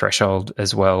anaerobic threshold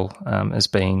as well, as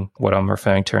being what I'm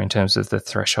referring to in terms of the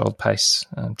threshold pace,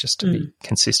 just to be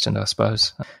consistent, I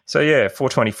suppose. So, yeah,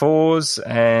 4:24s,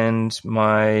 and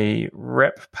my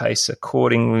rep pace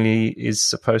accordingly is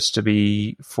supposed to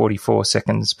be 44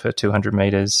 seconds per 200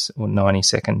 metres or 90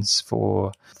 seconds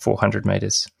for 400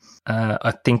 metres.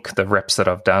 I think the reps that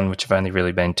I've done, which have only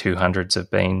really been 200s, have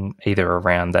been either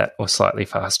around that or slightly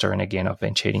faster. And, again, I've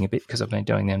been cheating a bit because I've been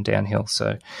doing them downhill.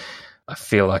 So I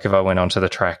feel like if I went onto the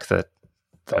track that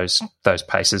those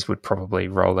paces would probably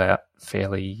roll out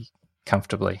fairly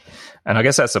comfortably. And I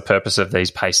guess that's the purpose of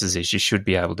these paces, is you should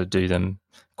be able to do them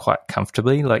quite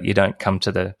comfortably. Like, you don't come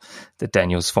to the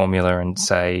Daniels formula and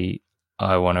say,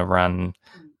 I want to run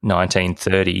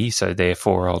 19:30, so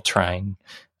therefore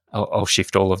I'll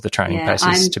shift all of the training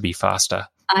paces to be faster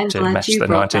to match the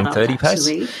 19:30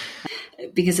 pace.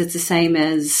 Because it's the same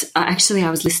as actually I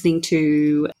was listening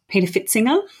to Peter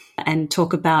Fitzinger and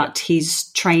talk about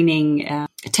his training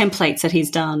templates that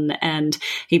he's done, and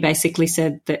he basically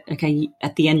said that, okay,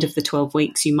 at the end of the 12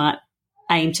 weeks you might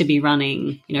aim to be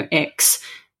running, X,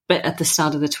 but at the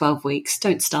start of the 12 weeks,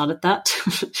 don't start at that,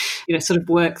 sort of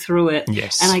work through it.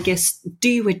 Yes. And I guess, do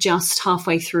you adjust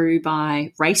halfway through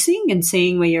by racing and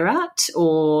seeing where you're at,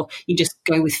 or you just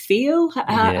go with feel?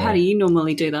 How do you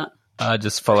normally do that? I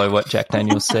just follow what Jack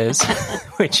Daniels says,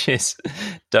 which is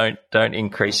don't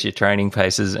increase your training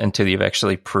paces until you've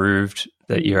actually proved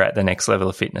that you're at the next level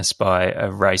of fitness by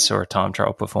a race or a time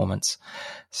trial performance.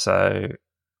 So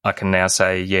I can now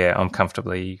say, I'm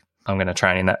going to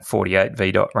train in that 48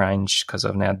 VDOT range because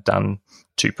I've now done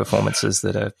 2 performances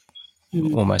that are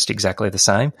almost exactly the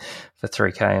same for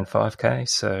 3K and 5K.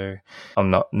 So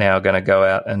I'm not now going to go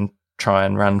out and try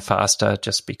and run faster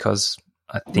just because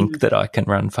I think that I can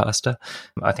run faster.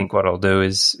 I think what I'll do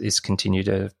is continue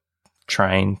to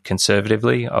train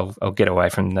conservatively. I'll get away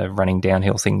from the running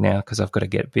downhill thing now because I've got to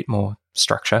get a bit more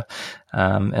structure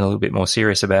and a little bit more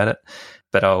serious about it.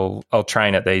 But I'll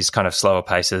train at these kind of slower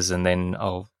paces, and then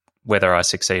whether I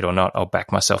succeed or not, I'll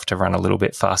back myself to run a little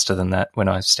bit faster than that when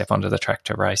I step onto the track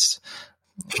to race.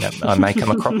 I may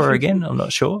come a cropper again, I'm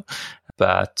not sure.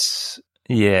 But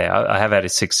I have had a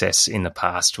success in the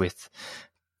past with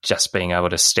just being able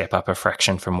to step up a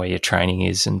fraction from where your training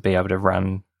is and be able to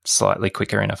run slightly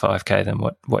quicker in a 5K than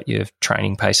what your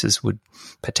training paces would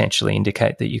potentially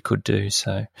indicate that you could do.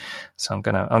 So I'm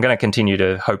gonna continue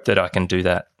to hope that I can do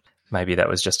that. Maybe that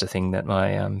was just a thing that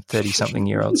my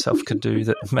 30-something-year-old self could do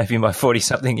that maybe my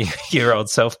 40-something-year-old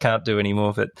self can't do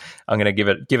anymore. But I'm going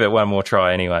to give it one more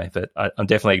try anyway. But I'm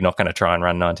definitely not going to try and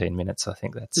run 19 minutes. I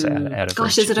think that's out of reach.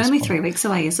 Gosh, is it only 3 weeks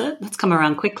away, is it? That's come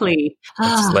around quickly.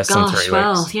 It's less than 3 weeks.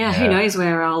 Well, who knows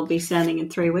where I'll be standing in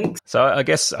 3 weeks. So I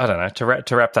guess, I don't know,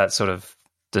 to wrap that sort of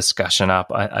discussion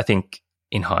up, I think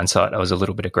in hindsight, I was a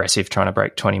little bit aggressive trying to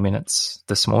break 20 minutes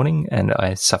this morning, and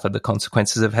I suffered the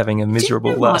consequences of having a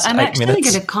miserable last 8 minutes. I'm actually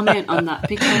going to comment on that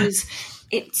because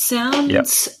it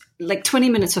sounds like 20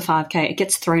 minutes for 5K. It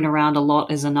gets thrown around a lot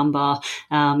as a number,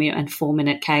 and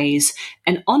 4-minute Ks.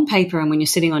 And on paper, and when you're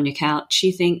sitting on your couch,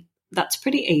 you think that's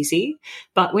pretty easy.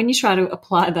 But when you try to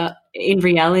apply that in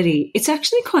reality, it's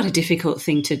actually quite a difficult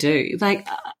thing to do.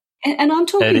 And I'm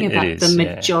talking about the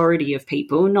majority of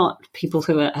people, not people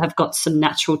who have got some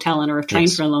natural talent or have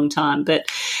trained for a long time. But,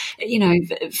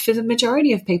 for the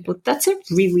majority of people, that's a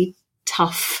really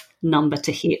tough number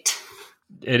to hit.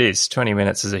 It is. 20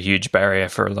 minutes is a huge barrier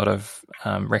for a lot of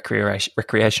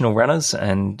recreational runners.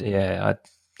 And,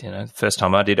 the first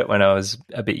time I did it when I was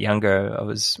a bit younger, it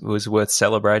was worth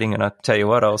celebrating. And I tell you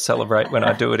what, I'll celebrate when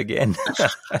I do it again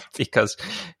because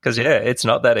it's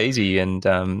not that easy. And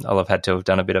I'll have had to have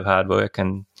done a bit of hard work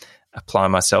and apply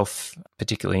myself,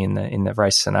 particularly in the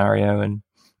race scenario, and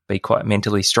be quite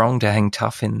mentally strong to hang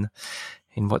tough in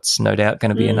what's no doubt going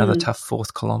to be another tough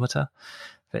 4th kilometre.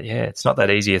 But it's not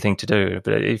that easy a thing to do.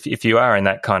 But if you are in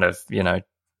that kind of,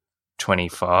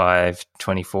 25,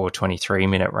 24, 23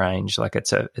 minute range, like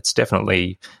it's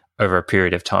definitely over a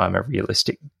period of time a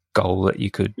realistic goal that you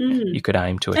could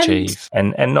aim to achieve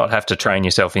and not have to train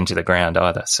yourself into the ground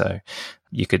either. So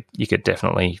you could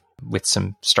definitely, with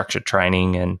some structured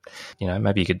training and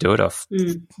maybe you could do it off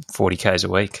 40 Ks a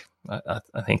week. I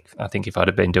think if I'd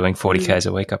have been doing 40 Ks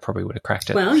a week, I probably would have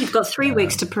cracked it. Well, you've got 3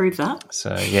 weeks to prove that.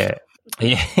 So yeah,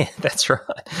 that's right.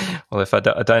 Well, if I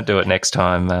don't do it next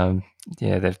time,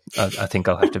 I think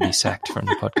I'll have to be sacked from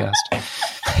the podcast.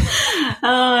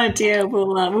 Oh dear,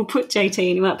 we'll put JT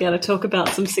and you might be able to talk about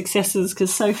some successes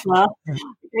because so far.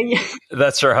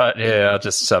 That's right. Yeah, I'll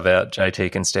just sub out.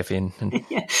 JT can step in. And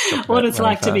what it's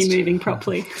like to be moving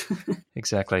properly.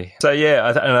 Exactly. So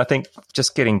I think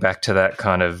just getting back to that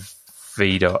kind of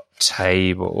VDOT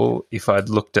table, if I'd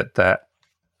looked at that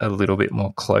a little bit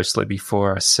more closely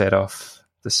before I set off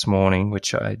this morning,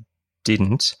 which I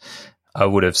didn't, I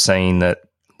would have seen that,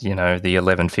 the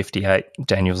 11:58,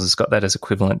 Daniels has got that as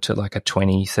equivalent to like a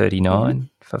 20:39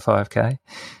 for 5K.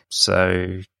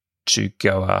 So to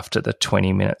go after the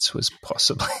 20 minutes was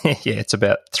possibly, it's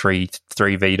about three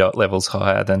VDOT levels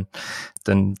higher than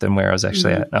where I was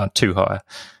actually at. No, 2 higher.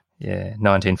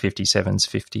 1957's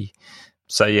 50.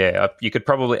 So you could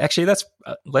probably, actually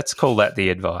let's call that the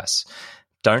advice.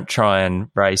 Don't try and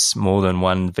race more than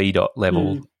 1 VDOT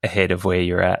level ahead of where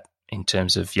you're at in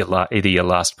terms of either your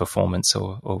last performance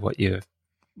or what your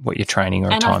training or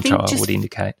a time trial would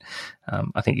indicate.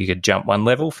 I think you could jump 1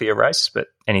 level for your race, but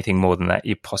anything more than that,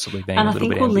 you're possibly being a little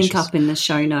bit ambitious. And I think we'll link up in the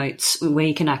show notes where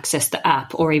you can access the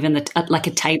app or even like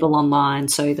a table online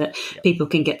so that people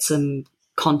can get some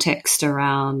context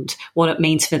around what it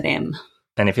means for them.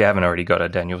 And if you haven't already got a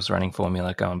Daniels running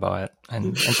formula, go and buy it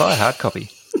and buy a hard copy.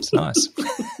 It's nice.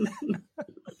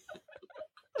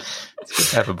 It's good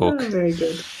to have a book. Oh, very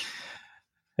good.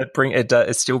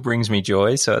 It still brings me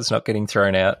joy, so it's not getting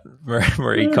thrown out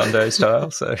Marie Kondo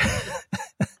style. So,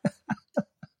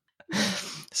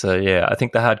 I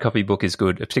think the hard copy book is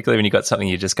good, particularly when you've got something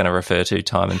you're just going to refer to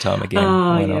time and time again.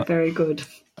 Oh, very good.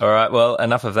 All right. Well,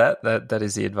 enough of that. That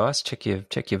is the advice. Check your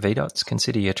VDOTs.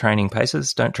 Consider your training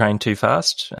paces. Don't train too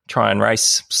fast. Try and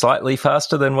race slightly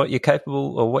faster than what you're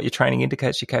capable, or what your training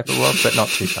indicates you're capable of, but not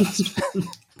too fast.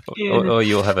 or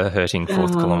you'll have a hurting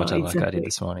fourth kilometre like I did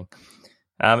this morning.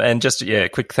 And just,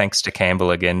 quick thanks to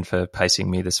Campbell again for pacing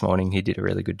me this morning. He did a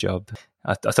really good job.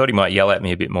 I thought he might yell at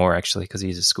me a bit more, actually, because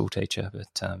he's a school teacher.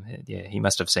 But, he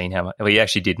must have seen how much. Well, he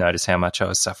actually did notice how much I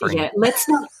was suffering. Yeah, let's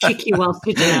not kick you whilst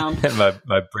you're down.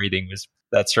 my breathing was...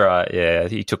 That's right, yeah.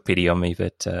 He took pity on me,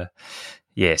 but...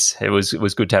 yes, it was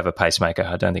good to have a pacemaker.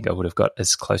 I don't think I would have got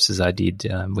as close as I did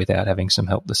without having some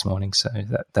help this morning. So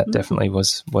that definitely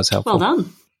was helpful. Well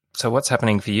done. So what's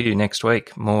happening for you next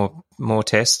week? More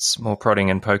tests, more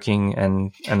prodding and poking,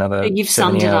 and another 70-hour work week? You've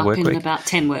summed it up in about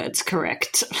 10 words,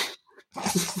 correct.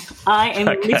 I am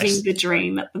living the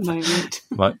dream at the moment.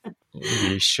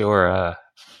 You sure are.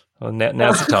 Well,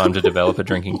 now's the time to develop a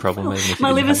drinking problem. Even if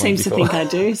my liver seems to think I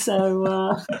do,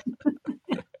 so...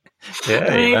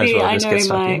 maybe well I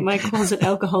know my closet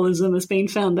alcoholism has been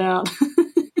found out.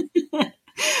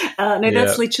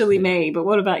 That's literally me, but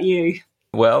what about you?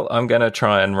 Well, I'm going to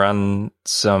try and run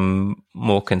some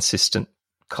more consistent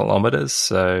kilometres.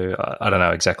 So I don't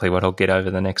know exactly what I'll get over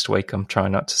the next week. I'm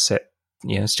trying not to set,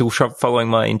 still following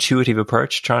my intuitive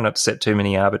approach, trying not to set too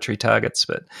many arbitrary targets,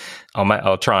 but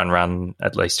I'll try and run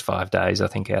at least 5 days, I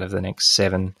think, out of the next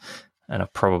 7. And I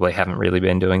probably haven't really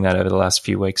been doing that over the last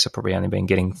few weeks. I've probably only been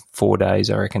getting 4 days,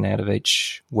 I reckon, out of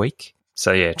each week.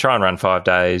 So, try and run 5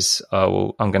 days.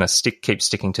 I'm going to keep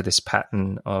sticking to this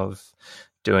pattern of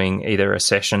doing either a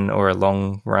session or a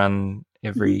long run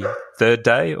every third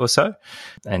day or so,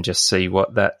 and just see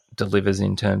what that delivers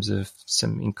in terms of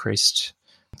some increased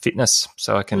fitness,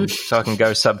 so I can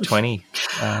go sub 20.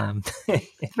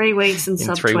 3 weeks and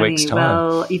sub 20. 3 weeks' time.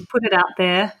 Well, you've put it out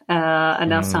there, and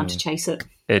now it's time to chase it.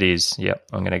 It is, yep.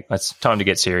 It's time to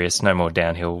get serious. No more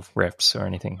downhill reps or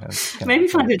anything. Maybe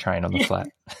find a train on the flat.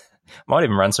 Might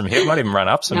even run some hills. Might even run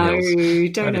up some hills. No,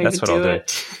 don't overdo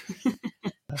it.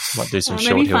 Might do some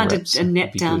short maybe hill find reps. a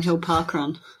net downhill park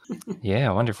run. Yeah,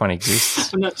 I wonder if one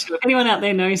exists. I'm not sure. If anyone out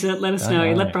there knows it, let us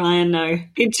know. Let Brian know.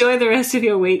 Enjoy the rest of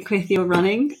your week with your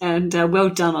running, and well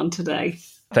done on today.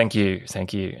 Thank you.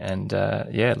 And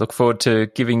look forward to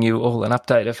giving you all an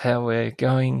update of how we're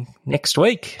going next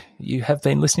week. You have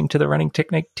been listening to the Running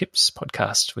Technique Tips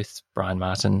podcast with Brian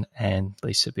Martin and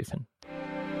Lisa Biffin.